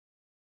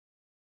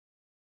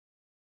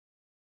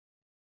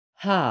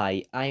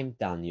Hi, I'm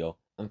Daniel,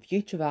 and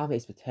Futurama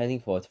is returning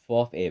for its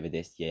fourth era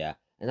this year,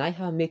 and I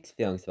have mixed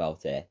feelings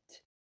about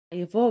it. I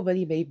have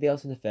already made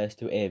videos on the first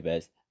two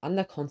eras, and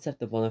the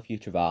concept of one of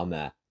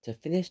Futurama. To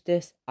finish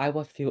this, I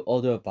watched through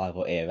all the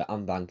revival era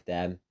and ranked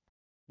them.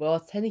 Well,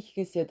 it's technically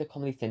considered the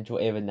Comedy Central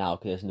era now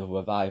because there's another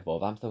revival,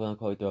 but I'm still going to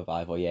call it the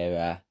revival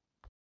era.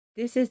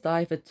 This is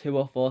either 2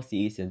 or 4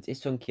 seasons,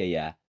 it's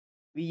unclear.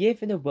 We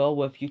live in a world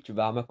where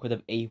Futurama could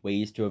have 8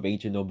 ways to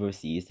arrange a number of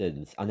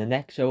seasons, and the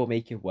next show will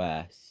make it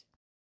worse.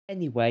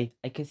 Anyway,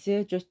 I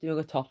consider just doing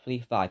a top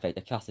 25 like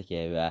the classic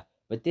era,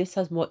 but this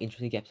has more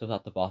interesting episodes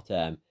at the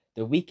bottom.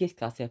 The weakest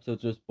classic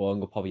episodes was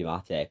boring or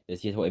problematic,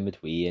 there's yet in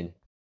between.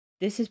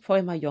 This is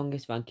probably my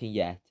youngest ranking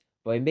yet,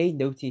 but I made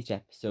notes in each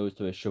episode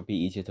so it should be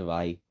easier to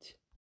write.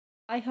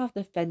 I have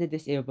defended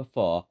this era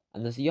before,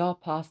 and as the year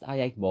passed I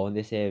like more in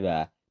this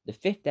era. The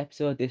 5th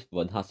episode of this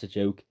run has the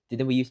joke,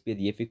 didn't we used to be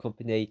the Livery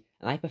Company,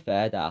 and I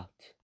prefer that.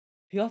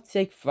 Plot's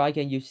sake Fry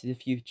getting used to the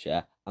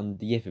future, and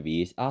the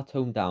Liveries are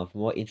toned down for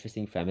more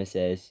interesting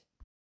premises.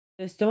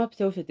 There's some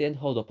episodes that didn't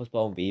hold up as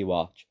well on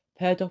rewatch,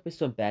 paired up with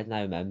some better than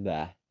I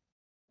remember.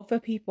 Other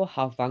people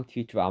have ranked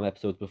Futurama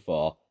episodes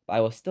before, but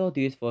I will still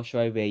do this for a show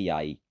I really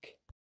like.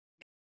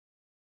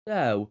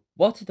 So,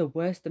 what are the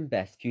worst and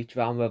best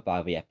Futurama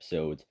revival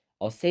episodes?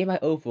 I'll say my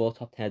overall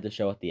top 10 of the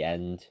show at the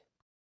end.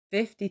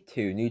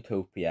 52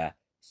 Newtopia.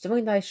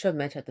 Something that I should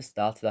mention at the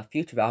start is that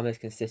Futurama is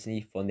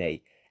consistently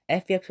funny.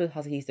 Every episode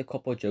has at least a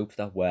couple of jokes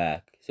that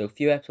work, so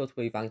few episodes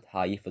will be ranked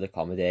higher for the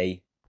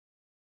comedy.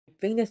 I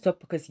bring this up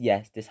because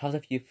yes, this has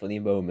a few funny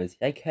moments,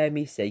 like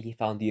Hermes say he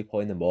found the loophole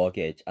in the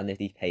mortgage, and if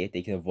they pay it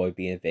they can avoid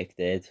being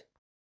evicted.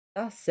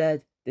 That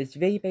said, this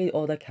really made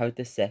all the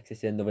characters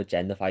sexist in another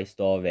gender-fight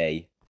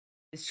story.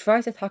 This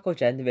tries to tackle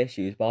gender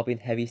issues while being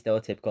heavy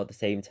stereotypical at the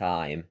same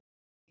time.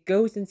 It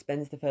goes and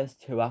spends the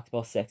first 2 acts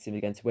while sexism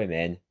against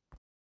women,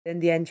 then in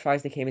the end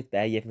tries to claim it's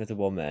better living as a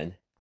woman.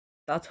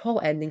 That whole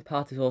ending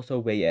part is also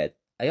weird.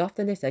 I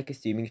often dislike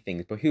assuming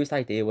things, but whose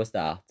idea was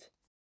that?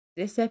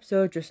 This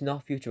episode just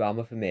not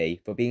Futurama for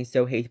me, for being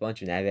so hateable and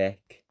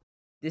generic.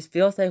 This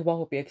feels like what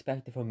would be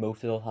expected from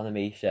most adult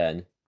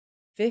animation.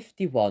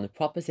 51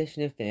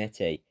 Proposition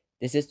Infinity.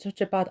 This is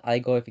such a bad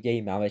allegory for gay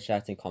marriage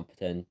that's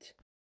incompetent.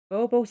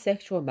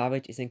 Homosexual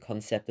marriage isn't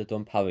concept of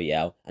done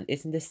parallel, and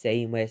isn't the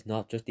same where it's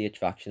not just the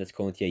attraction that's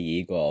currently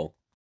illegal.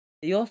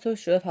 They also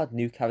should have had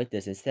new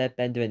characters instead of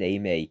Bender and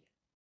Amy.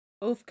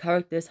 Both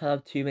characters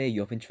have too many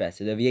love interests,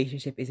 so the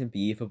relationship isn't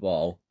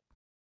believable.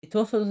 It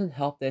also doesn't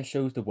help that it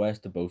shows the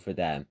worst of both of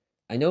them.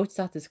 I know it's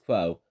status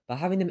quo, but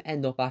having them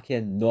end up back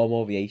in a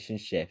normal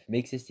relationship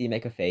makes it seem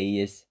like a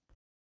phase.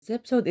 This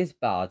episode is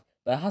bad,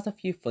 but it has a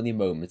few funny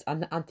moments,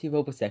 and the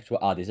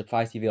anti-robosexual ad is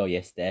surprisingly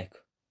realistic.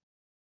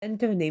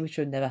 Bender and Amy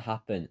should never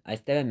happen, I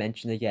never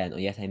mentioned again, or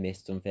yet I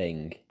missed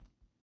something.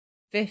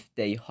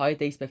 50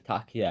 Holiday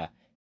Spectacular.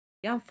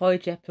 The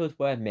anthology episodes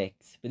were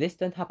mixed, but this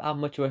didn't have that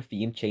much of a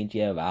theme change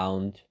year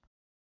round.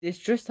 This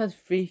just had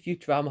 3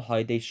 Futurama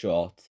holiday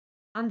shorts,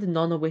 and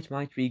none of which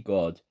might be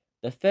good.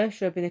 The first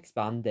should have been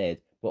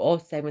expanded, but all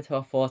segments have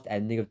a forced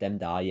ending of them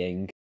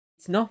dying.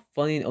 It's not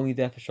funny and only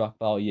there for shock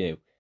value.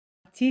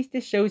 At least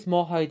this shows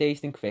more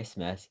holidays than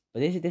Christmas,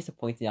 but this is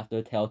disappointing after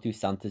A Tale of Two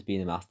Santas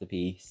being a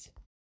masterpiece.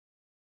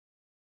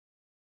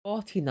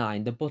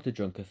 49 The Butter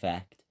Drunk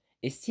Effect.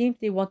 It seems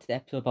they wanted an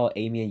episode about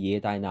Amy and Year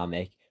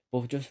dynamic,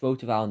 but just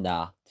wrote around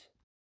that.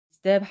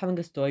 Instead of having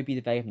a story be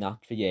developed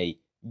naturally,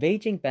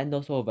 Raging Bender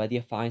was already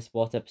a fine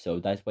sports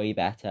episode that is way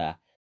better.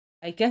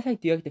 I guess I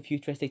do like the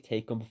futuristic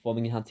take on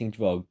performing enhancing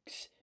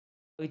drugs,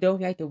 but I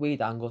don't like the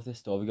weird angles the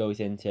story goes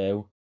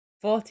into.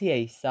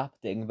 48 Sap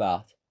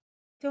Dingbat.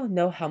 I don't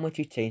know how much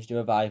you changed in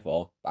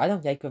Revival, but I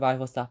don't like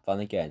Revival Sap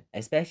Flanagan,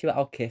 especially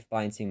without Kif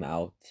balancing him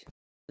out.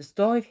 The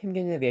story of him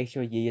getting a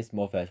relationship with Year's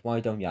mother is one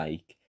I don't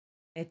like.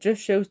 It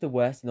just shows the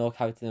worst in all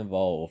characters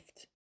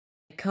involved.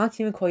 I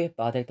can't even call it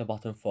bad at the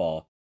bottom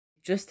 4.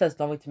 It just has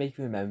nothing to make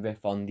me remember it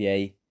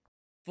fondly.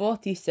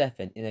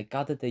 47 In a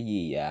God of the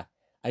Year.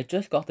 I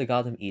just got the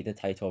God of Eden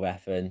title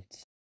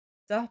reference.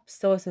 Zap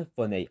still isn't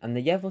funny, and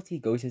the level he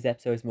goes in this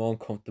episode is more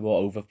uncomfortable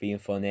over being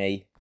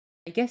funny.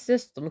 I guess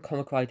there's some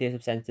comical ideas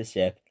of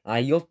censorship, and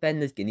I love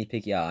Bender's guinea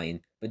pig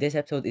line, but this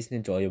episode isn't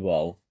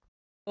enjoyable.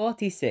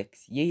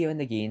 46 Year in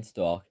the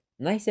Beanstalk.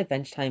 Nice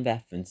Adventure Time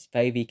reference,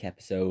 very weak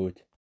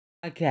episode.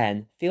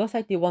 Again, feels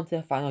like they wanted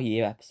a final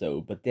year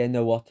episode, but didn't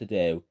know what to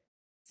do.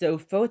 So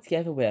throw it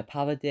together with a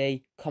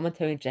parody,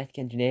 commentary on genetic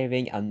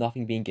engineering, and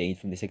nothing being gained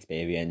from this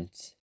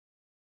experience.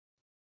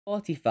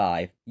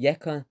 45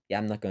 Yekon. Yeah,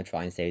 I'm not gonna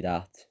try and say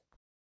that.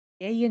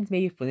 Aliens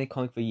may be funny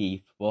comic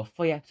relief, but a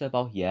funny episode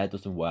about yeah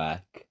doesn't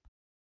work.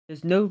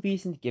 There's no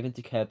reason given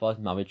to care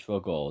about marriage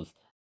struggles.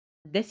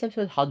 This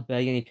episode had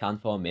barely any plan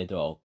for a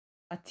middle.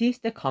 At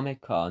least the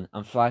Comic Con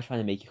and Fry trying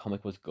to make a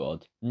comic was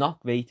good.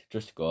 Not great,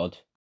 just good.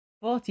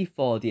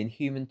 44 The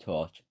Inhuman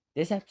Touch.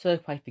 This episode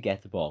is quite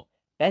forgettable.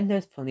 Bender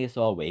is funny as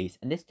always,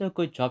 and this does a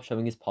good job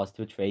showing his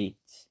positive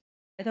traits.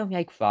 I don't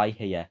like Fry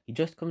here, he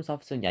just comes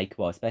off so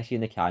unlikable, especially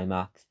in the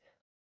climax.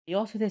 He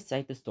also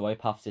dislike the story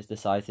paths this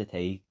decides to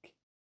take.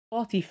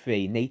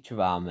 43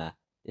 Naturama.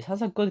 This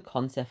has a good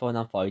concept for an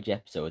anthology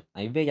episode,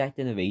 and I really like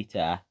the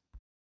narrator.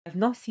 I've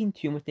not seen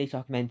too much nature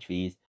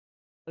documentaries,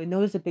 but I know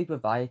there's a big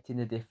variety in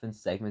the different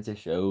segments it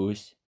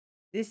shows.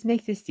 This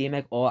makes it seem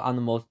like all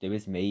animals do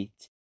is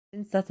mate,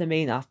 since that's the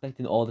main aspect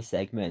in all the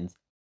segments.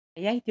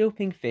 I like the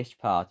opening fish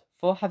part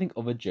for having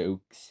other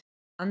jokes,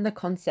 and the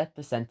concept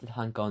presented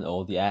hadn't gone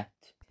old yet.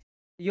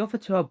 The other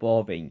two are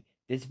boring.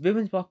 This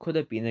ruins what could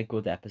have been a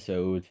good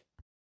episode.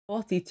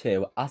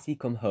 42, As He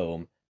Come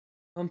Home.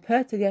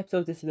 Compared to the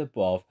episode listed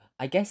above,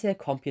 I guess it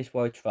accomplished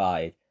what it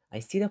tried. I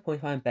see the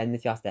point why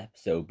Bender's last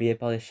episode be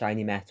about his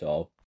shiny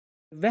metal.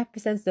 It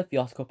represents the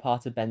theatrical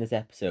part of Bender's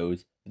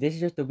episodes, but this is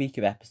just a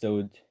weaker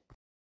episode.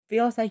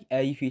 Feels like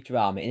early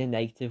Futurama in a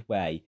negative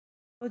way,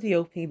 with the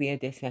opening being a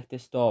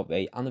disconnected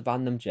story and the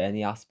random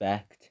journey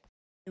aspect.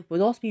 It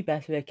would also be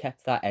better if it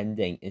kept that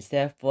ending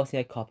instead of forcing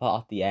a cop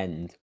out at the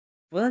end.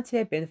 Wouldn't it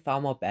have been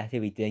far more better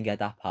if we didn't get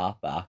that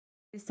part back?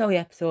 This story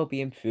episode would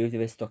be improved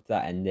if it stuck to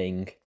that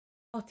ending.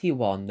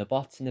 41, The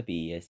Bots and the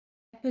Bees.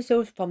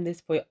 Episodes from this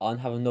point on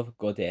have enough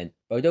good in,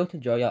 but I don't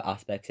enjoy all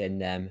aspects in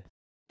them.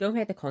 Don't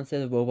like the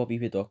concept of robot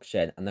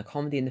reproduction and the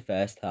comedy in the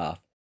first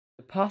half.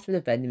 The part with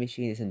the vending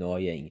machine is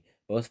annoying,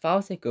 but as far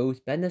as it goes,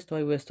 Bender's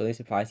story was suddenly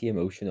surprisingly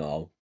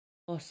emotional.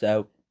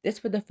 Also,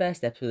 this was the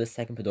first episode of the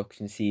second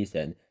production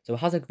season, so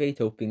it has a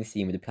great opening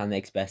scene with the Planet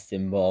Express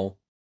symbol.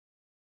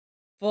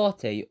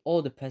 40,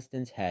 All the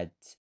President's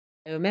Heads.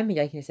 I remember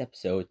liking this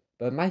episode,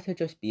 but it might have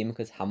just been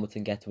because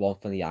Hamilton gets one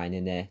from the line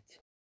in it.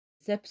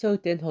 This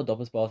episode didn't hold up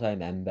as well as I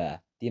remember.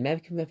 The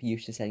American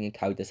Revolution setting and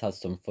characters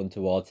has some fun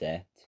towards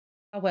it.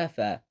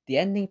 However, the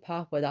ending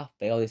part where that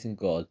fail isn't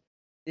good.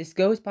 This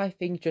goes by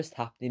things just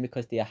happening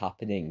because they are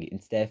happening,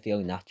 instead of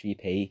feeling naturally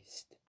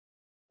paced.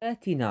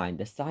 39,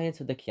 The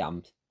Science of the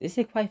Camps. This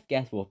is quite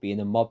forgettable being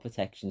a mob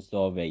protection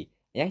story.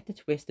 I like the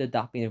twist of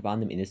that being a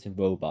random innocent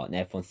robot and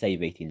everyone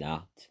celebrating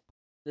that.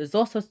 There's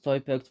also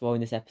Storyberg's role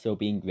in this episode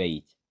being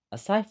great.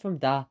 Aside from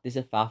that, this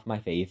is far from my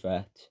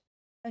favourite.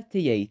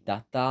 38,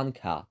 That Darn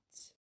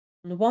Cats.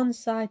 On the one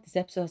side, this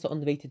episode has an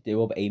underrated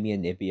duo of Amy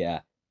and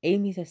Nibia.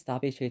 Amy is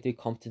established to be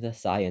competent at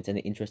science and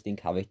an interesting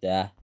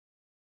character.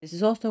 This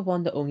is also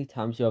one of the only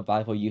times your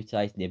rival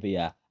utilised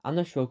Nibia, and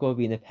the struggle of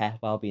being a pet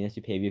while being a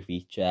superior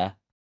feature.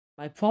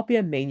 My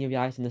problem mainly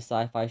relies on the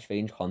sci-fi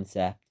strange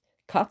concept.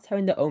 Cats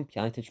having their own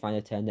planet and trying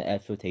to turn the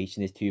Earth's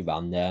rotation is too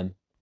random.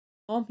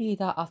 Normally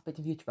that aspect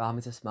of Futurama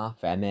is a smart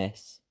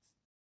premise.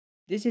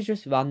 This is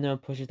just random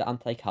and pushes the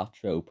anti-cat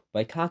trope, but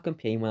I can't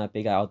complain when I'm a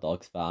big Isle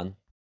Dogs fan.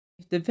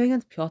 If the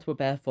villain's plot were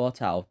better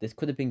thought out, this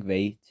could have been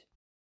great.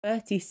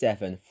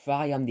 37,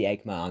 Fry I'm the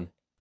Eggman.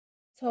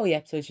 Story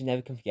episodes are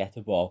never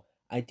forgettable.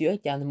 I do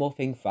like the animal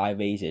thing Fry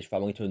raises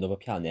traveling to another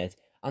planet,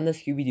 and the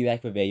Scooby-Doo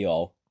egg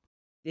reveal.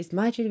 This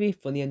might just be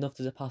funny enough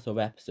to surpass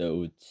other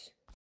episodes,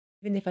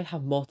 even if I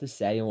have more to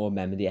say and will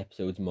remember the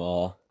episodes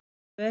more.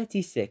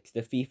 36,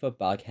 The Thief of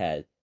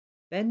Baghead.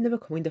 Bender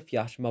becoming the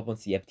flash mob on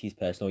celebrities'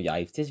 personal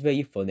lives is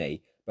really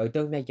funny, but I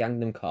don't like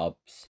Gangnam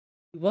Cops.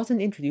 He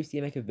wasn't introduced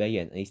to make a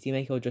villain, and he seemed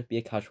like he'll just be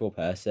a casual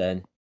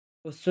person.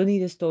 But suddenly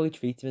the story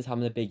treats him as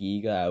having a big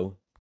ego.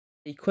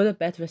 He could have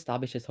better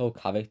established his whole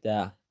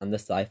character, and the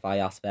sci-fi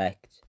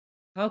aspect.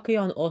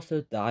 Kalkeon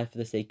also died for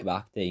the sake of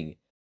acting.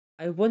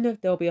 I wonder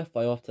if there'll be a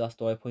follow-up to that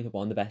story point of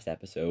one of the best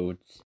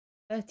episodes.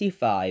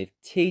 35,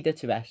 T the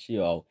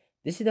Terrestrial.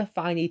 This is a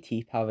fine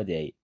ET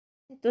parody.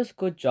 It does a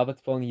good job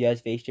exploring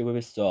Year's relationship with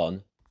his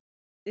son.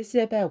 This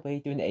is a better way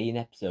to do an alien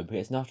episode, but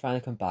it's not trying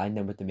to combine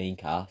them with the main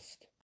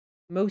cast.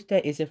 Most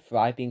there is a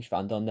Fry being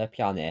stranded on their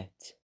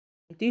planet.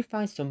 I do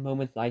find some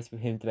moments nice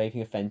with him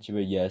developing a friendship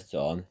with Year's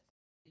son.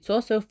 It's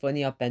also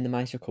funny how Bender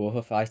managed to cover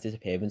for Fry's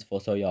disappearance for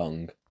so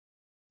long.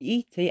 The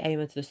ET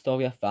elements of the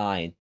story are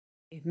fine.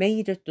 It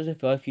mainly just doesn't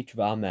feel like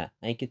Futurama,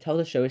 and you can tell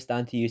the show is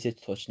starting to use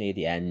its touch near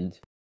the end.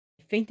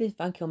 I think this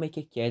rank will make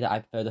it clear that I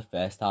prefer the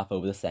first half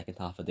over the second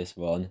half of this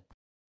run.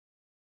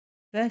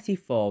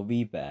 34,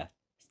 Rebirth.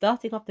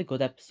 Starting off the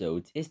good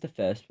episodes is the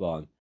first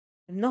one.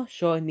 I'm not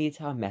sure it needs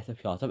to have a meta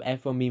plot of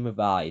everyone being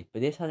revived,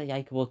 but this has a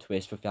likeable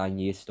twist for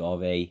Year's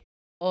story.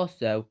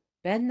 Also,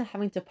 Ben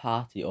having to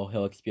party or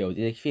he'll explode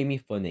is extremely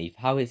funny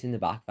for how it's in the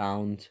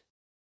background.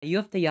 I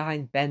love the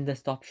line Bender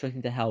stop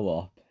shutting the hell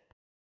up.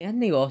 The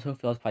ending also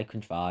feels quite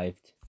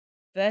contrived.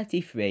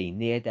 33,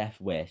 Near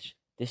Death Wish.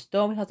 The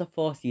story has a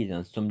 4th season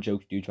and some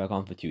jokes do drag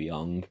on for too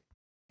long,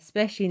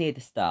 especially near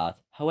the start.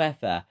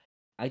 However,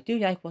 I do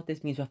like what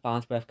this means for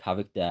Farnsworth's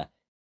character.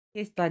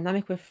 His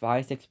dynamic with Fry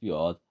is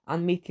explored,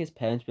 and meeting his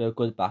parents with a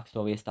good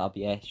backstory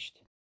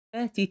established.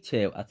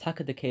 32, Attack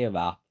of the Killer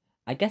Rap.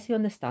 I guess you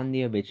understand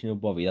the original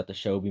worry that the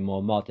show will be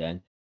more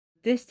modern.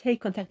 This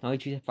take on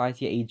technology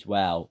surprisingly age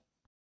well.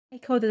 I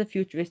called it a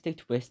futuristic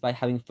twist by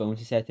having phones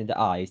inserted in the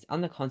eyes,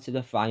 and the concept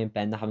of Fry and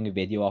Bender having a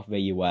video off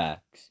really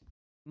works.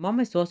 Mom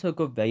is also a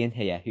good villain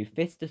here who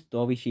fits the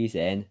story she's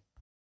in.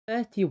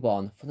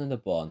 31, Fun on the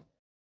Bun.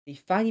 They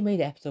finally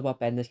made an episode about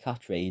Bender's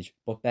cat rage,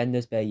 but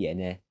Bender's barely in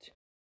it.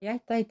 I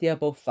like the idea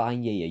of both Fry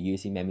and Yaya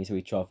using memories of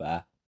each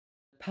other.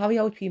 The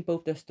parallel between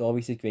both their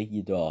stories is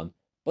greatly done,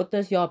 but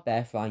there's your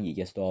bare Fry and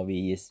Yaya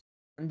stories,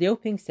 and the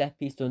opening set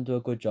piece doesn't do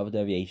a good job of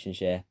their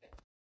relationship.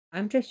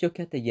 I'm just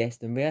looking at the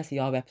list and realize the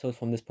other episodes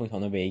from this point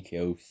on are really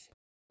close.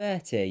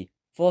 30,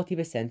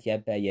 40% yeah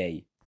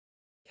bae.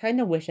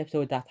 Kinda wish episode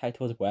with that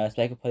title was worse,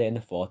 but I could put it in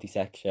the 40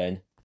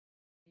 section.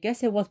 I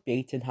guess it was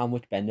blatant how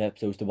much Bender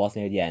episodes there was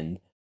near the end,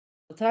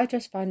 but I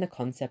just find the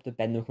concept of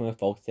Bender becoming a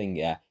folk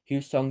singer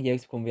whose song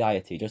lyrics become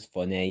reality just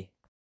funny.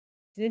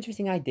 It's an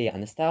interesting idea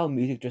and the style of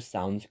music just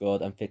sounds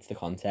good and fits the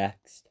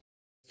context.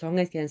 The song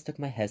is getting stuck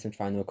in my head as I'm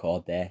trying to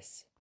record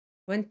this.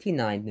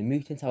 29, the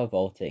mutants are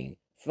revolting.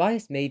 Fry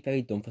is made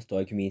very dumb for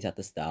story community at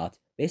the start,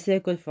 but it's a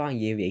good Fry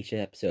year reaction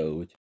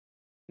episode.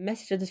 The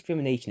message of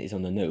discrimination is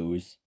on the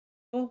nose,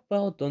 but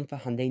well done for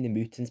handling the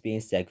mutants being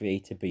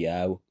segregated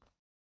below.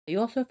 I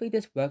also think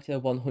this worked in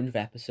the 100th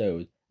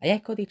episode. I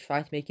echo they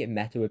tried to make it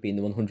meta with being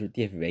the 100th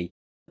delivery,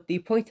 but they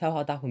point out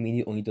how that would mean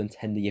you only done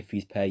 10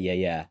 deliveries per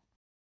year.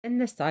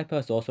 And the sniper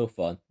is also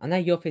fun, and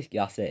I love his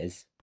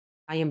glasses.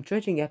 I am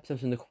judging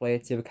episodes on the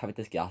quality of the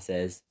character's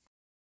glasses.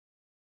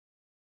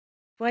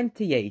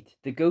 28.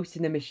 The Ghosts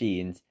in the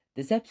Machines.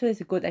 This episode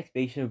is a good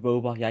explanation of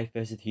robot life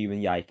versus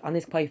human life, and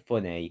it's quite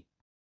funny.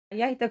 I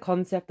like the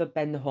concept of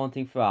Ben the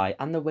haunting Fry,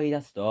 and the way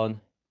that's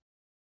done.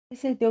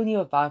 This is the only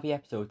Revival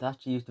episode that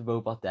actually used the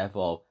robot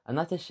devil, and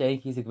that's a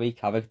shame he's a great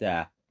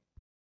character.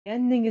 The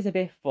ending is a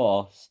bit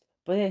forced,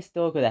 but it's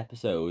still a good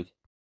episode.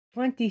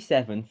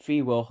 27.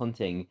 Free Will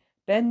Hunting.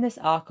 Bender's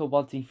arc of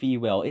wanting free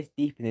will is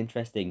deep and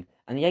interesting,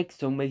 and I like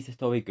some ways the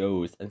story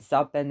goes, and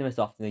Sad Bender is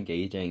often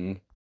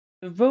engaging.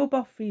 The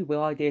robot free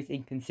will idea is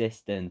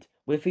inconsistent,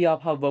 with the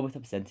of how robots are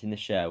presented in the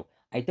show.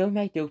 I don't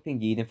like the opening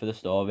leading for the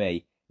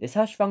story. This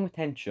has strong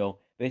potential,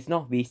 but it's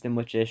not reached as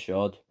much as it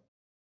should.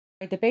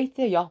 I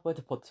debated a lot where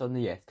to put this on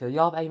the list, because a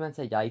lot of elements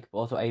I like, but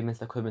also elements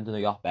that could have been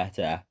done a lot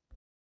better.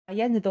 I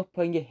ended up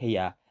putting it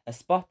here, a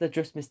spot that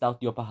just missed out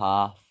the upper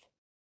half.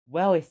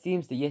 Well, it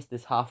seems the list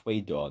is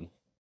halfway done.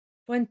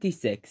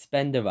 26.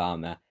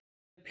 Benderama.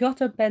 The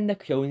plot of Bender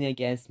cloning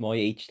against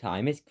Moya each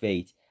time is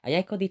great. I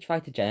like how they try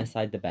to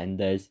genocide the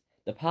Benders.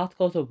 The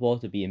particles of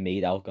water being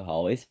made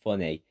alcohol is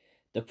funny.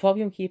 The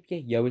problem keeping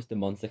it low is the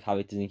monster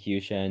character's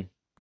inclusion.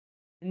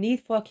 The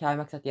need for a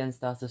climax at the end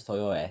starts to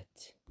soil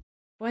it.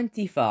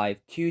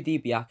 25.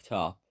 2D Black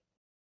Top.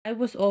 I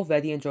was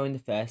already enjoying the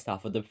first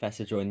half of the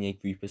Professor joining a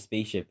group of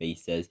spaceship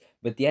racers,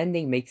 but the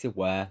ending makes it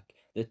work.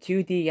 The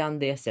 2D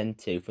land they are sent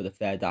to for the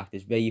third act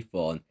is really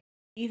fun,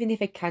 even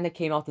if it kinda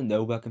came out of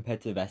nowhere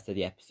compared to the rest of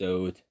the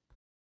episode.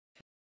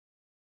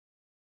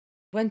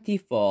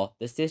 24.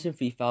 Decision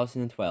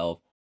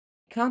 3012.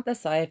 I can't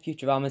decide if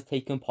Futurama's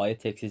take on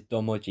politics is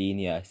dumb or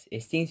genius.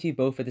 It seems to be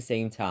both at the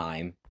same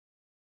time.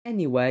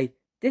 Anyway,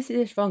 this is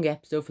a strong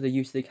episode for the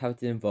use of the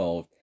characters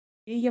involved.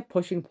 Here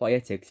pushing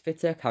politics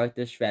fits her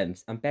character's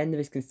strengths, and Bender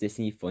is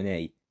consistently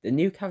funny. The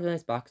new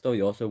character's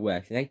backstory also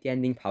works, and I like the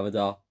ending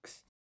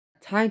paradox.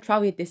 Time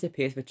travel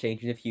disappears for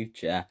changing the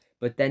future,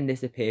 but then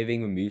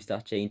disappearing removes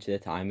that change to the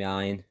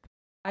timeline.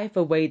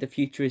 Either way, the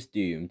future is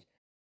doomed.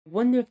 I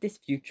wonder if this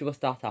future will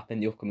start happening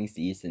in the upcoming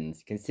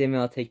seasons, considering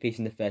it'll take place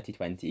in the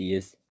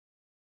 3020s.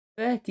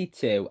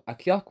 32. A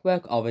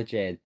Clockwork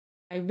Origin.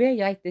 I really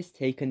like this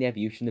take on the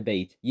evolution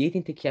debate,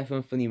 leading to clever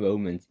and funny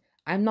moments.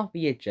 I'm not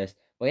religious,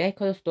 but I like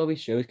how the story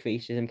shows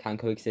creationism can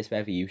coexist with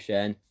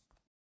evolution.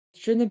 It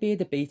shouldn't be a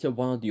debate of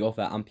one or the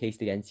other and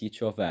placed against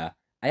each other.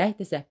 I like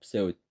this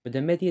episode, but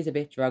the media is a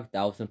bit dragged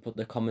out and put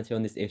the commentary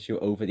on this issue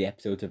over the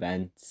episode's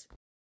events.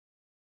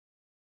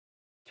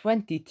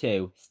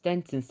 22.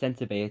 Stents and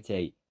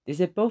Sensibility.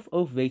 These are both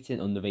overrated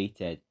and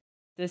underrated.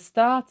 To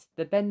start,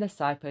 the Bender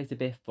side play is a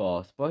bit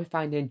forced, but I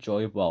find it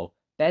enjoyable.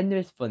 Bender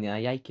is funny and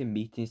I like him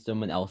meeting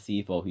someone else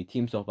evil who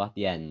teams up at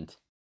the end.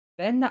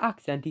 Bender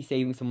accidentally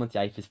saving someone's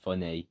life is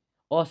funny.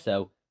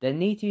 Also, there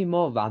need to be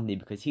more Randy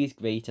because he's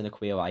great and a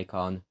queer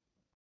icon.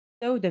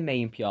 So the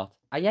main plot,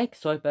 I like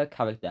Soyberg's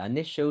character and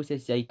this shows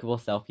his likable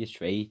selfish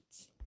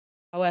traits.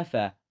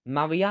 However,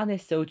 Marianne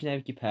is so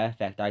generically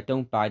perfect that I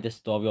don't buy the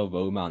story or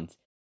romance.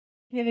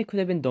 Even if it could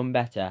have been done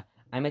better,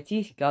 I'm at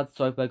least glad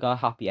Soyberg got a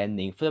happy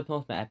ending for the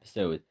penultimate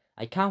episode.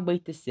 I can't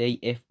wait to see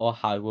if or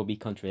how it will be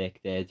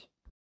contradicted.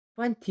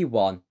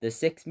 21. The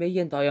 $6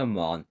 Million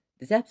Mon.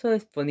 This episode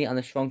is funny and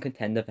a strong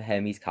contender for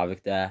Hermes'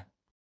 character.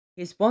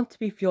 His want to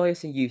be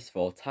furious and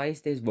useful ties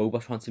to his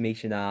robot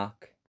transformation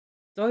arc.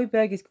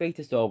 Soyberg is great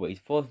as always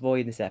for his role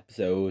in this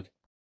episode.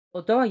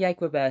 Although I like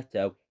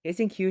Roberto,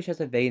 his inclusion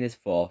has a vein as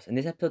force and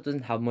this episode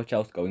doesn't have much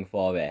else going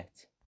for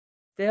it.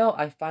 Still,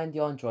 I find the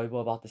all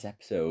enjoyable about this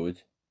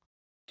episode.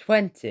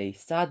 20.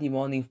 Saturday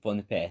Morning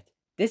Fun Pit.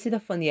 This is a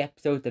funny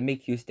episode that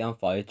makes use of the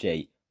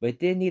anthology, but it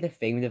did need a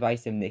framing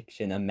device of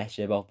Nixon and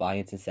message about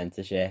violence and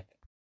censorship.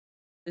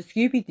 The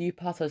Scooby-Doo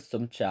part has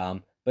some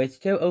charm, but it's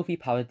too overly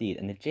parodied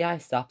and the GI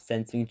stops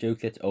censoring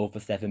jokes at over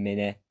 7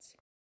 minutes.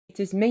 It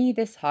is mainly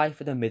this high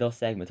for the middle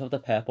segment of the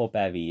Purple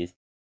Berries.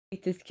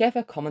 It is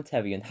clever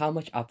commentary on how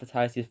much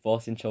advertising is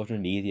forced in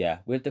children's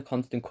media, with the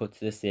constant cut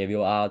to the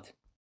cereal ad.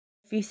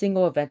 Every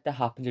single event that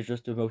happens is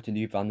just to promote a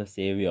new brand of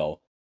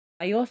cereal.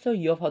 I also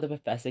love how the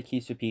professor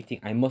keeps repeating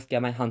I must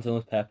get my hands on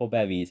those purple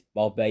berries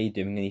while barely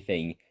doing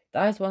anything.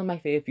 That is one of my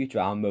favourite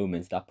Futurama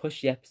moments that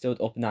push the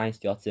episode up 9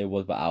 slots it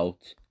would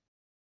without.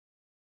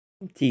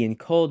 19.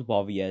 Cold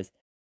Warriors.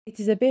 It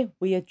is a bit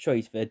weird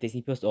choice for a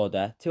Disney Plus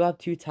order to have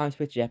two time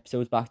switch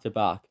episodes back to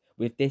back,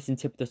 with this and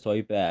Tip of the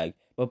Soyberg,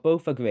 but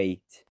both are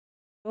great.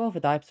 Go over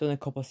the episode in a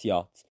couple of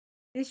shots.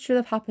 This should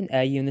have happened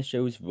earlier in the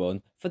show's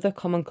run for the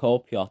common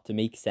cold plot to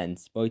make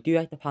sense, but I do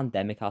like the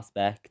pandemic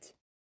aspect.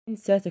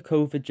 Insert a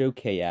COVID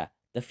joke here.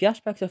 The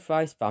flashbacks of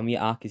Fry's family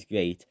arc is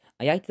great.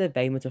 I like the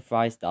very much of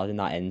Fry's dad in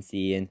that end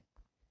scene.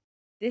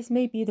 This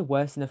may be the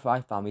worst in the Fry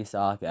family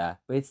saga,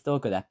 but it's still a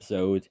good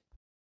episode.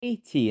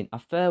 18. A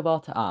Farewell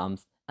to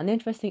Arms. An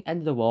interesting end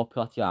of the world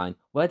plotline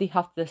where they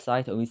have to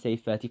decide to only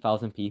save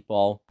 30,000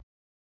 people.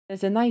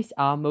 There's a nice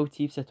arm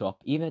motif set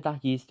up, even if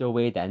that is still a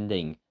weird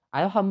ending.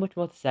 I don't have much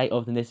more to say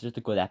other than this is just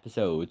a good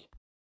episode.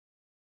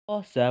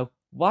 Also,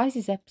 why is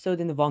this episode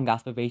in the wrong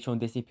aspect ratio on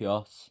Disney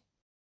Plus?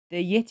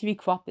 They're literally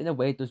cropped in a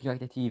way that doesn't like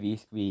the TV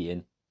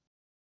screen.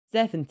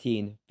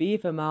 17.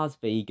 Viva Mars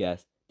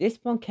Vegas. This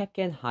one kept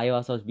getting higher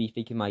as I was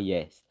rethinking my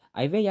list.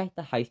 I really like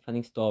the heist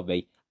planning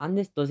story, and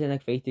this does it in a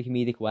creative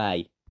comedic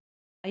way.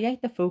 I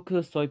like the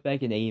focus of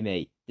Soyberg and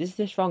Amy. This is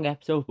a strong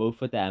episode both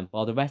for them,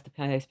 while the rest of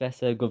Planet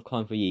Express are good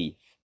comic relief.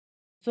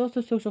 There's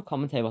also social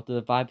commentary about the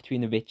divide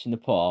between the rich and the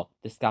poor,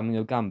 the scamming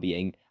of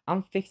gambling,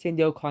 and fixing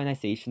the old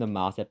colonization of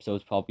Mars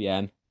episode's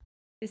problem.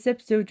 This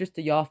episode just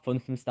a yard fun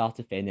from start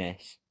to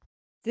finish.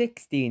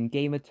 16.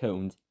 Game of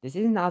Tones. This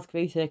isn't as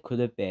great as it could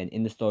have been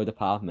in the story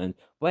department,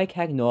 but I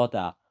can ignore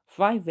that.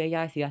 Fry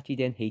realised he actually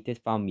didn't hate his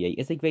family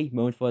is a great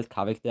moment for his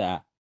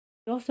character.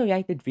 I also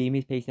like the dream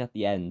he's facing at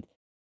the end.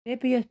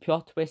 Maybe his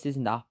plot twist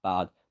isn't that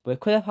bad, but it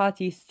could have had at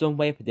least some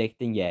way of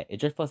predicting it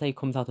just feels like it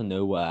comes out of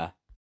nowhere.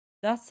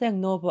 That's the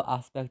ignorable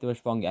aspect of a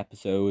strong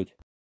episode.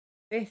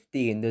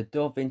 15. The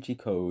Da Vinci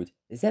Code.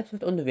 This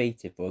episode is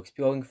underrated for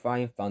exploring Fry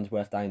and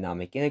Farnsworth's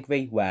dynamic in a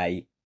great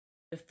way.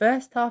 The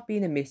first half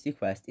being a mystery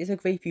quest is a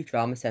great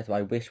Futurama setup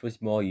I wish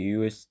was more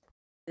used.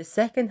 The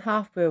second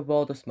half where a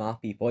world of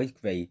smart people is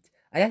great.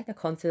 I like the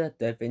concept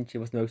that Da Vinci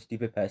was no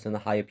stupid person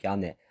on a higher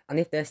planet, and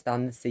if their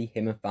standards see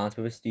him and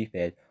Farnsworth as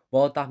stupid,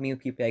 what would that mean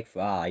with people like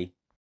Fry?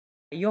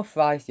 In your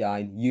Fry's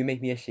line, you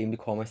make me ashamed to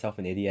call myself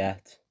an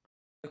idiot.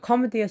 The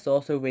comedy is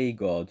also really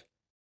good.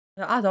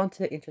 To add on to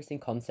the interesting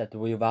concept of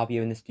will you rather be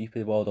in the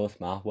stupid world or a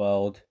smart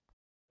world.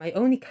 My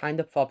only kind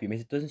of problem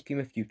is it doesn't scream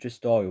a future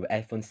story where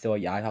everyone's still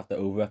alive after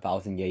over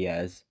 1,000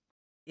 years.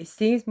 It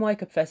seems more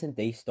like a present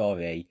day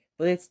story,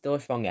 but it's still a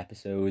strong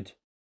episode.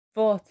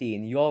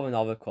 14. You're an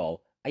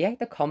Oracle. I like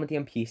the comedy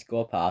and Peace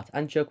Corps part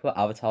and joke about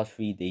Avatar's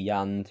 3D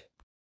and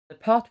the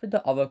part with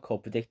the Oracle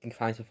predicting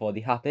crimes before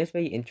they happen is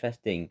really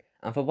interesting,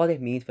 and for what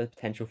it means for the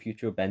potential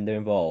future Bender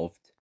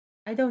involved.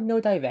 I don't know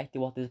directly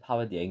what this is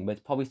parodying, but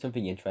it's probably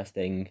something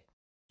interesting.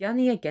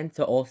 Yanni against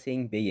the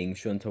all-seeing being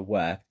shouldn't have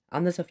worked,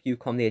 and there's a few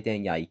comedy I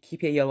didn't like,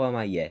 keep it low on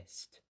my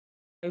list.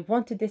 I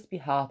wanted this to be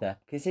harder,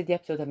 because it's the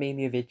episode that made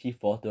me originally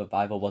thought the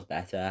revival was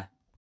better.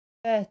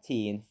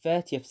 13.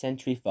 30th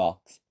Century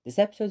Fox. This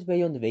episode is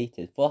really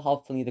underrated for how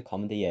funny the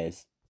comedy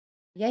is.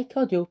 I like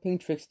how the opening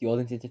tricks the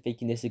audience into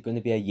thinking this is going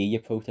to be a Yaya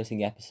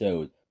protesting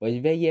episode, but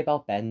it's really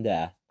about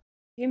Bender.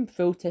 Him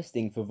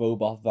protesting for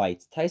robot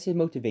rights ties his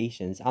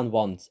motivations and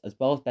wants, as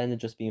well as Bender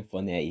just being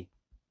funny.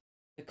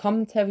 The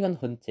commentary on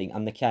hunting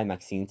and the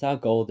climax scenes are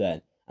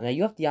golden, and I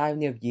love the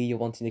irony of Yaya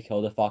wanting to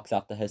kill the fox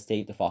after her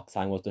Save the Fox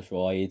sign was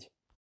destroyed.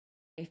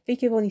 I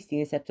think I've only seen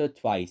this episode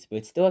twice, but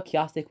it's still a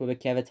classic with a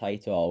clever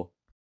title.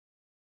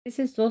 This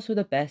is also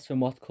the best from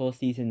what's called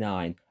Season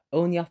 9,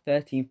 only at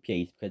 13th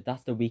place because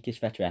that's the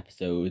weakest retro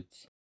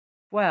episodes.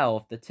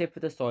 12. The Tip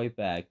of the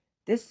Soyberg.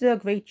 This is a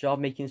great job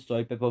making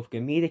Soyberg both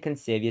comedic and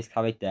serious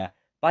character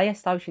by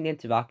establishing the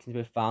interactions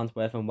with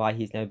Farnsworth and why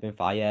he's never been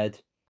fired.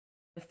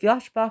 The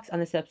flashbacks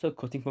and this episode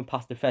cutting from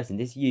past to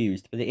present is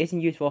used, but it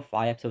isn't used for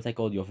 5 episodes like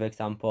all the other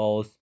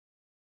examples.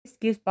 This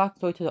gives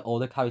backstory to the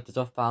older characters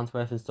of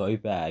Farnsworth and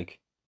Soyberg.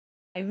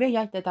 I really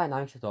like the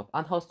dynamic set up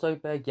and how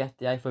Soyberg gets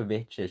the eye for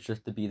riches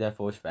just to be there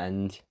for his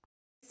friend.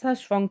 This has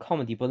strong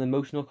comedy but an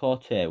emotional core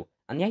too,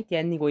 and I like the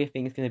ending where you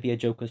think it's going to be a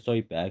joke on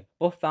Soyberg,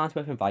 but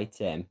Farnsworth invites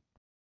him.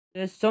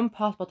 There's some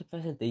parts about the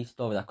present day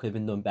story that could have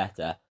been done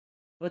better,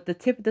 but the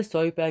Tip of the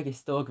Soyberg is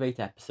still a great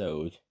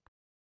episode.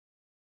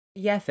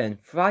 11.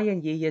 Fry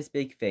and Yaya's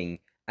big thing.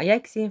 I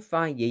like seeing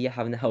Fry and Yaya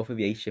having a healthy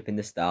relationship in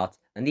the start,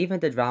 and even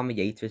the drama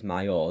later is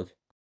mild.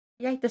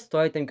 I like the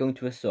story of them going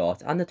to a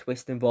resort and the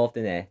twist involved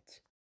in it.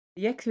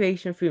 The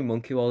exploration through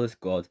Monkey World is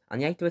good,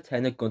 and I like the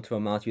return of Gunter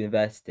and Mars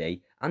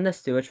University, and the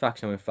sewer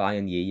attraction with Fry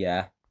and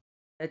Yaya.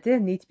 There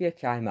didn't need to be a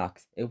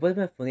climax, it would have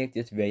been funny if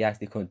they just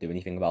realised they couldn't do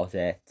anything about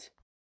it.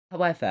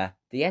 However,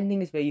 the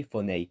ending is really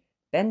funny.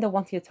 Bender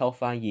wanting to tell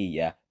Fry and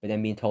Yaya, but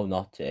then being told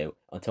not to,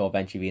 until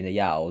eventually Rena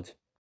yelled.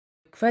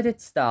 The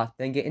credits start,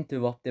 then get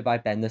interrupted by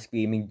Bender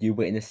screaming "You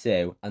were in a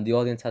sewer," and the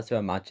audience has to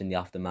imagine the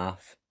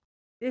aftermath.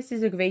 This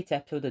is a great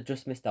episode that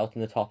just missed out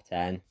in the top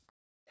 10.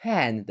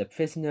 10. The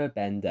Prisoner of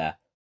Bender.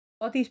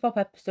 While these pop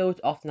episodes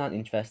often aren't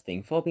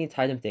interesting for being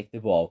tired and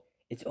predictable,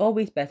 it's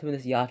always better when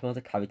there's large amounts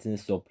of characters and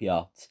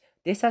subplots.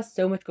 This has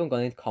so much going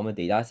on in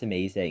comedy that's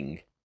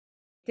amazing.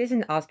 It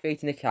isn't as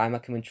great in the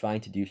climax when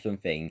trying to do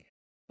something,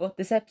 but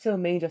this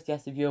episode may just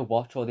yes if you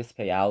watch all this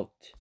play out.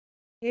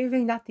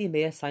 Hearing that they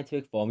made a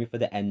scientific formula for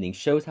the ending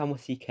shows how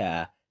much he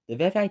care. The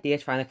very idea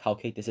of trying to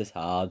calculate this is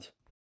hard.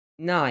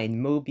 9.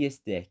 Mobius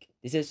Dick.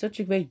 This is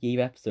such a great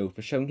year episode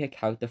for showing her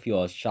character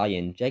flaws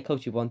shine, just how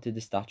she wanted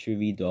the statue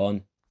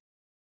redone.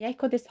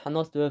 Yeko this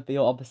handles the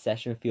reveal of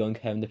possession fueling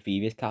her and the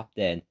previous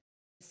captain.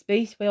 The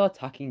space whale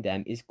attacking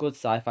them is good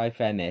sci-fi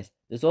premise.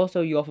 There's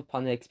also UFO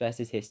Planet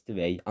Express's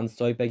history, and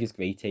Soyberg is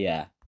great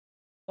here.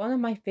 One of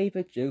my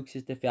favourite jokes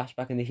is the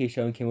flashback in the he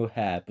showing him with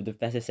hair, but the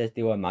professor says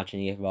they were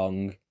imagining it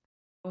wrong.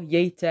 Or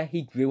later,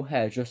 he grew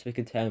hair just so it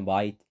can turn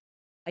white.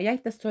 I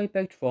like the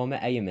Soyberg trauma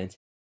element,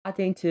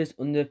 adding to this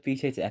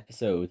underappreciated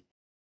episode.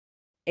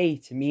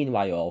 8.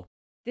 Meanwhile.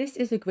 This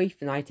is a great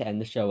finale to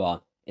end the show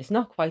on. It's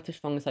not quite as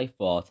strong as I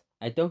thought.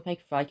 I don't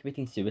like Fry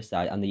committing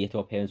suicide and the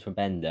little appearance from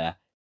Bender.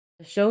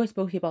 The show is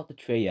mostly about the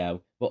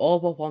trio, but all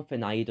but one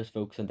finale does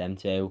focus on them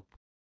too.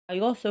 I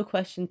also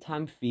question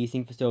time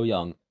freezing for so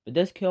long, but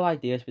there's cool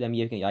ideas for them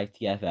using life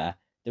together.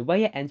 The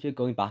way it ends with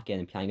going back in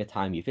and planning a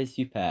time loop is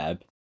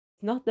superb.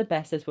 It's not the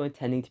best as we're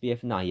intending to be a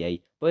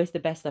finale, but it's the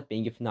best at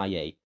being a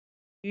finale.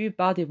 Too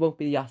bad it won't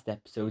be the last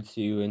episode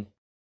soon.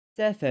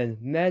 7.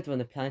 Murder on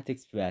the Planet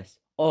Express,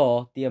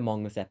 or the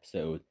Among Us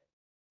episode.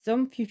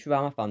 Some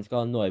Futurama fans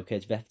got annoyed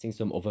because it's referencing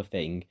some other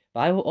thing,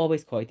 but I will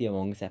always call it the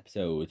Among Us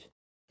episode.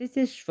 This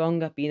is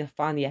strong at being a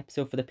final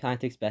episode for the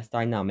Planet Express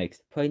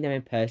dynamics, putting them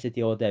in person to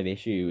deal with their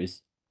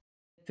issues.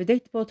 The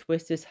predictable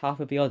twist is half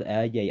revealed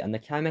early, and the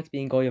climax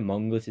being going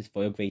Among Us is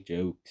full of great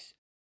jokes.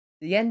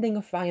 The ending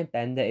of Fry and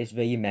Bender is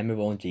really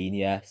memorable and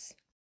genius.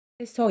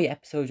 This whole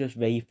episode is just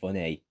really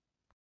funny.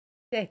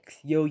 6.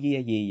 Yo Yeah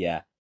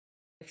Yeah.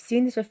 I've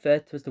seen this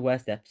referred to as the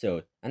worst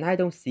episode, and I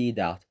don't see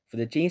that, for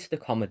the genius of the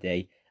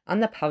comedy,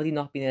 and the parody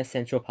not being an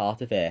essential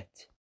part of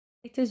it.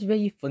 It is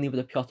really funny with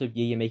the plot of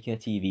Yaya making a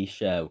TV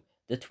show.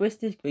 The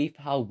twist is great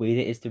for how weird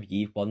it is to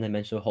believe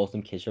one-dimensional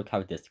wholesome kids show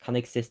characters can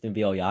exist in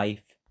real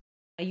life.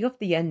 I love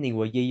the ending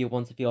where Yaya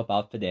wants to feel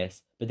bad for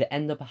this, but they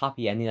end up a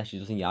happy ending that she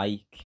doesn't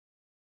like.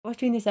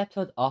 Watching this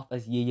episode off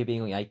as Yaya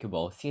being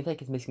unlikable seems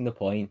like it's missing the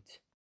point.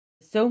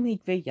 There's so many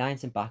great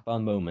lines and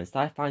background moments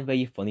that I find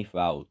really funny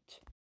throughout.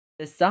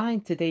 The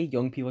sign today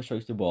young people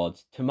shows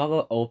awards,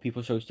 tomorrow old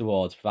people shows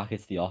awards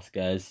brackets the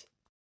Oscars.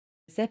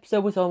 This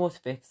episode was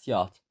almost 5th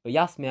shot, but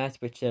yes, may I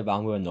switch it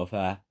around with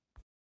another.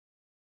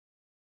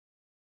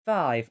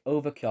 5.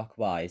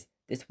 Overclockwise.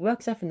 This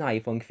works as a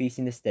finale for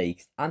increasing the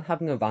stakes and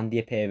having a Randy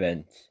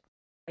appearance.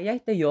 I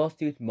like the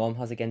lawsuit Mom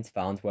has against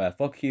Farnsworth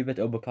for Qbert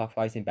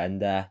overclockwise in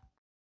Bender.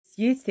 This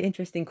leads to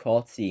interesting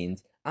court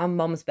scenes and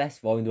Mom's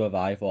best role in the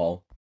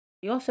revival.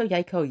 I also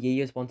like how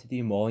Yaya's want to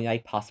do more in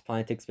like past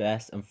Planet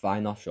Express and Fry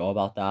not sure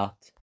about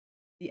that.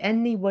 The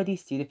ending where they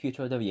see the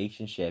future of the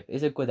relationship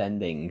is a good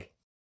ending.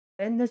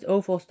 Bender's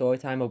overall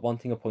storytime of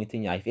wanting a point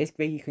in life is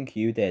greatly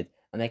concluded,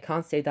 and I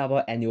can't say that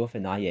about any other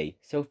finale,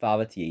 so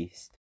far at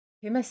least.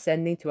 Him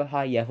ascending to a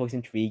high level is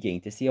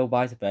intriguing to see a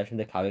wiser version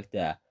of the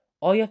character.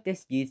 All of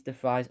this leads to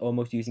Fry's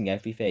almost using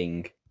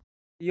everything.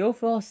 The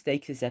overall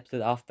stakes this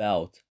episode are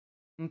felt.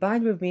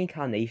 Combined with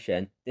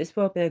reincarnation, this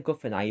would have been a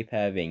good finale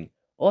pairing.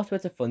 Also,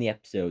 it's a funny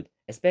episode,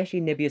 especially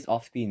Nibia's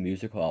off-screen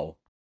musical.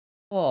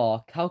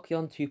 Or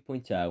Calcion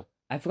 2.0.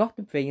 I forgot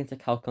to bring into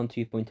Calcion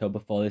 2.0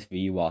 before this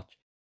rewatch.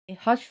 It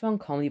has strong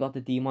comedy about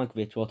the demonic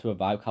ritual to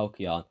revive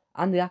Calcion,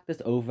 and the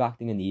actors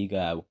overacting an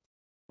ego.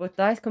 But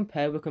that is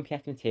compared with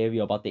complex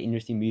material about the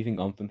industry moving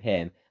on from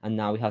him, and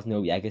now he has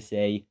no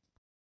legacy.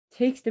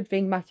 Takes the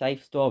bring back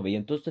life story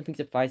and does something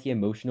surprisingly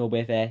emotional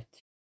with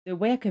it. The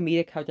way a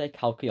comedic character like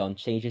Calcion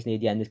changes near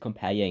the end is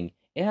compelling.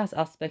 It has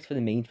aspects for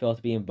the main thrill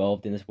to be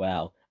involved in as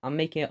well, and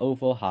making it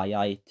overall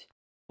highlight.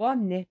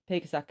 One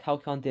nitpick is that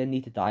Calcion didn't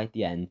need to die at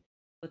the end,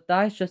 but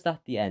dies just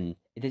at the end.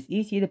 It is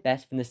easily the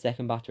best from the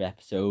second batch of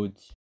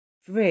episodes.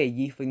 3.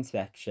 Youthful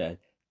Inspection.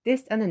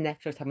 This and the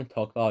next shows haven't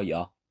talked about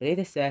yet, but they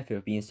deserve it for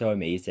being so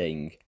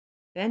amazing.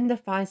 Bender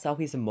finds out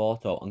he's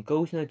immortal and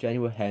goes on a journey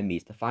with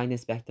Hermes to find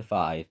Inspector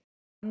 5,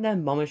 and their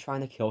mom is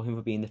trying to kill him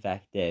for being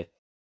defective.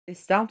 It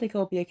sounds like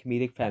it'll be a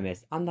comedic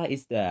premise, and that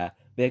is there,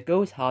 but it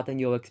goes harder than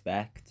you'll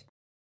expect.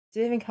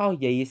 Considering how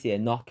Yaya's here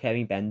not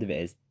caring Bender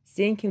is,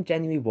 seeing him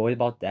genuinely worried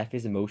about death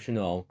is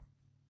emotional.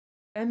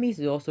 Hermes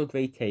is also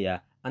great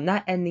here, and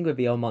that ending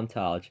reveal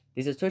montage.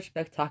 This is such a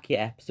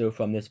spectacular episode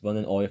from this run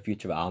in all of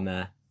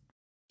Futurama.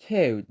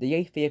 2. The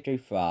 8th Year of Joe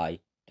Fry.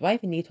 Do I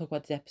even need to talk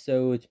about this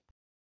episode?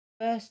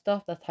 First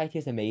off, the title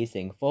is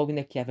amazing, following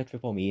the clever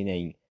triple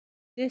meaning.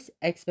 This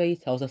expertly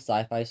tells a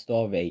sci-fi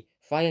story,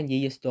 Fry and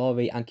Yaya's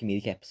story and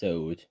comedic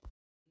episode. It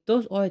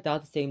does all it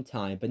at the same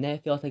time, but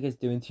never feels like it's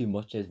doing too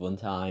much at its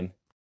runtime.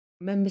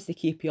 Remembers to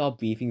keep your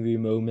breathing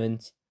room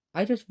moment.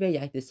 I just really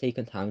like this take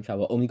on time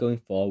travel only going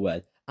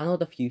forward, and all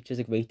the futures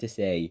are great to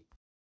see.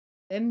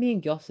 Them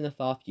being Yoss in the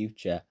far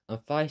future, and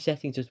Fry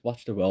setting just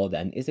watch the world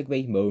then is a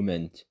great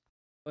moment.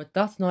 But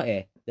that's not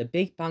it. The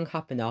Big Bang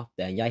happened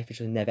after, and life is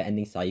just a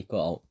never-ending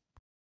cycle.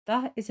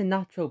 That is a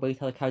natural way to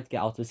tell a character to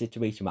get out of a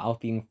situation without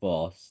being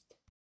forced.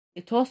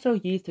 It also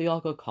leads to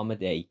your good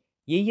comedy.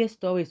 Yaya's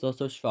story is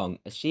also strong,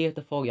 as she has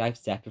the full life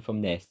separate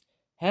from this.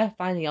 Her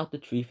finding out the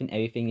truth and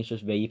everything is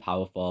just really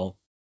powerful.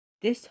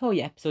 This whole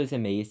episode is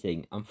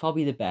amazing and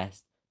probably the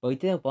best, but I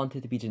didn't want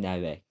it to be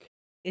generic.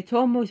 It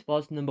almost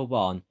was number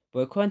one,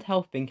 but I couldn't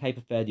help think I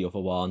prefer the other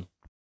one.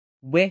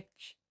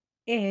 Which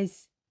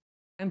is...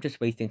 I'm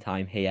just wasting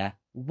time here.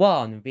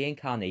 1.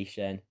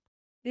 Reincarnation.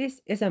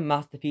 This is a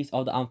masterpiece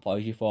of the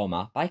anthology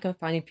format by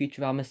combining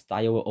Futurama's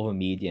style with other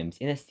mediums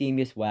in a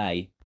seamless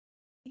way.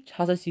 Each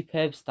has a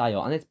superb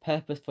style and is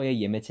purposefully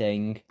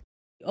limiting.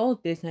 The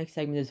old Disney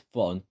segment is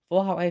fun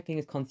for how everything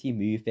is constantly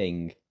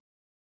moving.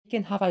 You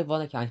can have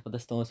ironic lines about the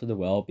stillness of the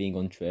world being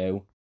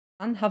untrue,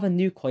 and have a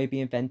new coin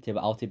being invented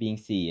without it being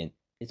seen.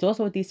 It's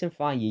also a decent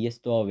fine year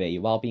story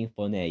while being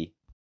funny.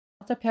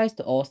 That applies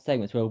to all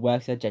segments where it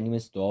works as a genuine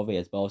story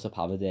as well as a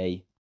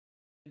parody.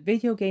 The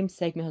video game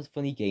segment has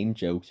funny game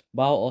jokes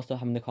while also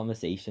having a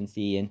conversation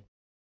scene.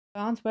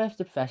 Farnsworth's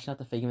depression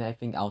after figuring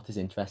everything out is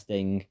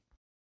interesting.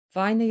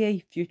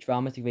 Finally,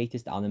 Futurama is the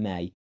greatest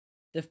anime.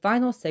 The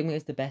final segment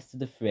is the best of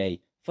the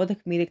three for the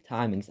comedic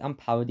timings and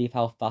parody of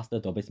how fast the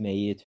dub is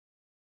made.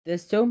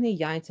 There's so many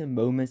lines and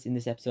moments in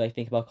this episode I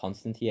think about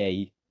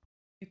constantly.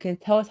 You can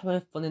tell it's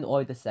having fun in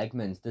all the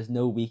segments, there's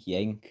no weak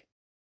link.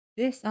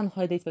 This and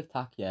Holiday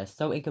Spectacular is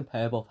so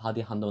incomparable for how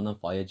they handle an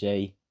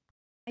anthology.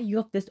 I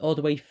love this all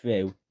the way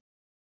through.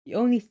 The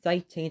only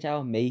slight change I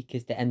will make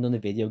is the end on the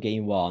video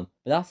game one,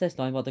 but that says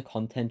nothing about the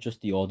content,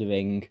 just the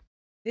ordering.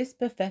 This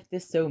perfects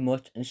this so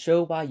much and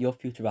show why I love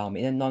Futurama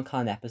in a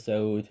non-canon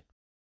episode.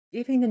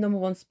 Giving the number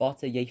one spot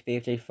to Yay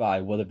Favorite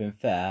Fry would have been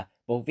fair,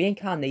 but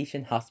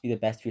Reincarnation has to be the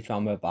best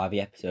Futurama Revival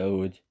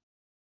episode.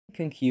 In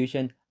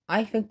conclusion,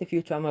 I think the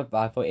Futurama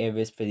Revival era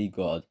is pretty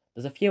good.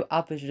 There's a few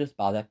average or just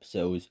bad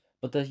episodes,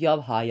 but there's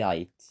your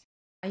highlights.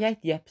 I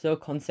like the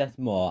episode concept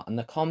more, and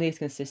the comedy is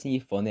consistently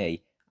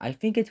funny. I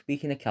think it's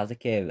weak in the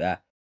classic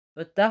era,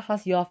 but that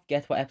has your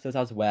forget what episodes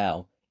as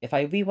well. If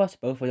I rewatch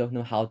both, I don't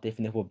know how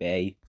different it will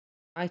be.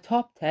 My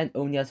top 10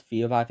 only has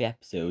 3 Revival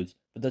episodes,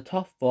 but the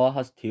top 4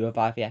 has 2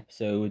 Revival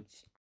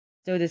episodes.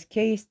 So there's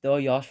clearly still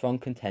your strong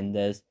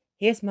contenders.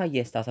 Here's my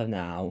list as of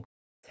now.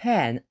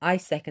 10. I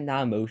Second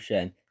Our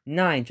Motion.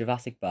 9.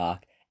 Jurassic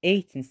Park.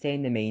 8.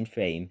 Insane the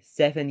Mainframe.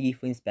 7.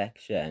 Lethal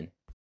Inspection.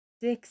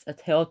 6. A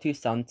Tale of Two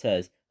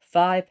Santas.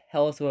 5.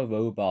 Hell's a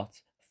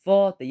Robot.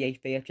 4. The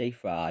Eighth Day of J.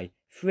 Fry.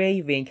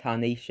 3.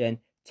 Reincarnation.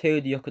 2.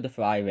 The Yuck of the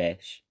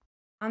Flyrish.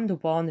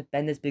 And 1.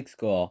 Bender's Big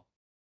Score.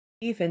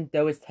 Even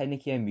though it's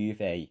technically a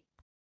movie.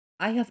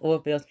 I have other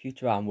videos on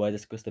Futurama where I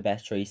discuss the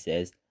best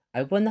choices.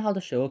 I wonder how the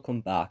show will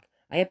come back.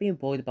 I have been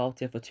worried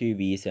about it for 2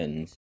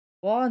 reasons.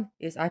 1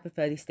 is I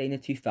prefer to stay in the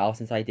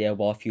 2000s idea of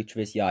what future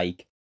is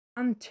like.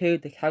 And 2,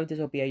 the characters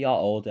will be a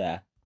lot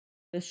older.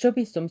 There should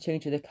be some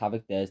change to the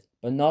characters,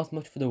 but not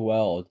much for the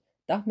world.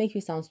 That makes me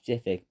sound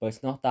specific, but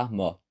it's not that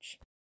much.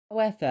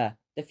 However,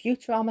 the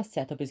Futurama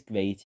setup is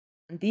great,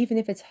 and even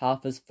if it's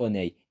half as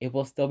funny, it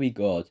will still be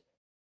good.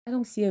 I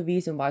don't see a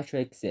reason why it should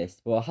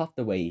exist, but I'll have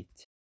to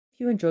wait. If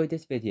you enjoyed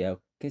this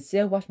video,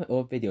 consider watching my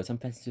other videos and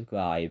press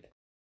subscribe.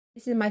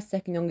 This is my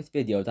second longest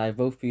video that I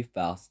wrote through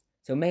fast,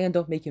 so I may end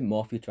up making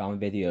more Futurama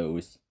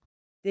videos.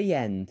 The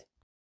end.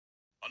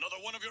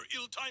 Another one of your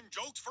ill-timed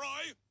jokes,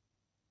 Fry?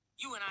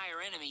 You and I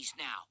are enemies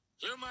now.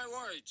 Hear my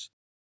words.